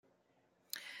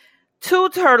2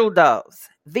 turtle doves,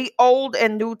 the Old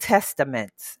and New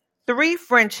Testaments, 3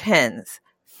 French hens,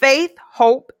 faith,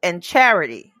 hope, and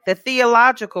charity, the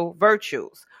theological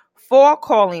virtues, 4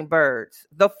 calling birds,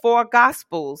 the 4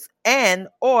 gospels, and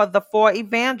or the 4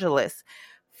 evangelists,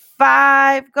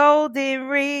 5 golden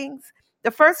rings,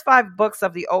 the first 5 books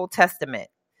of the Old Testament,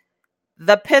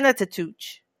 the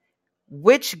Pentateuch,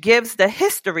 which gives the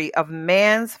history of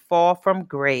man's fall from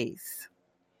grace,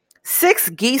 6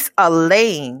 geese a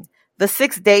laying, the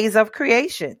 6 days of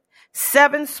creation,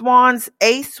 7 swans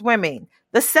a swimming,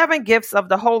 the 7 gifts of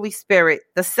the Holy Spirit,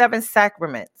 the 7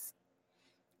 sacraments,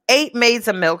 8 maids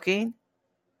a milking,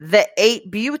 the 8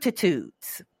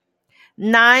 beatitudes,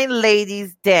 9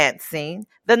 ladies dancing,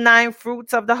 the 9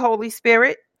 fruits of the Holy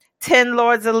Spirit, 10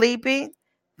 lords a leaping,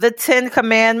 the 10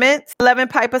 commandments, 11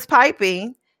 pipers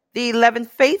piping, the 11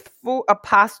 faithful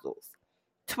apostles,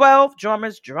 12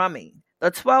 drummers drumming, the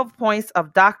 12 points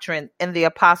of doctrine in the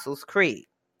Apostles' Creed.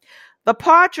 The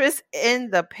partridge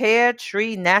in the pear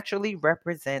tree naturally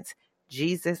represents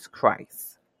Jesus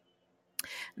Christ.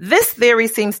 This theory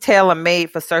seems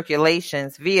tailor-made for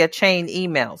circulations via chain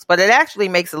emails, but it actually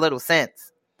makes a little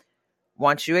sense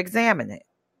once you examine it.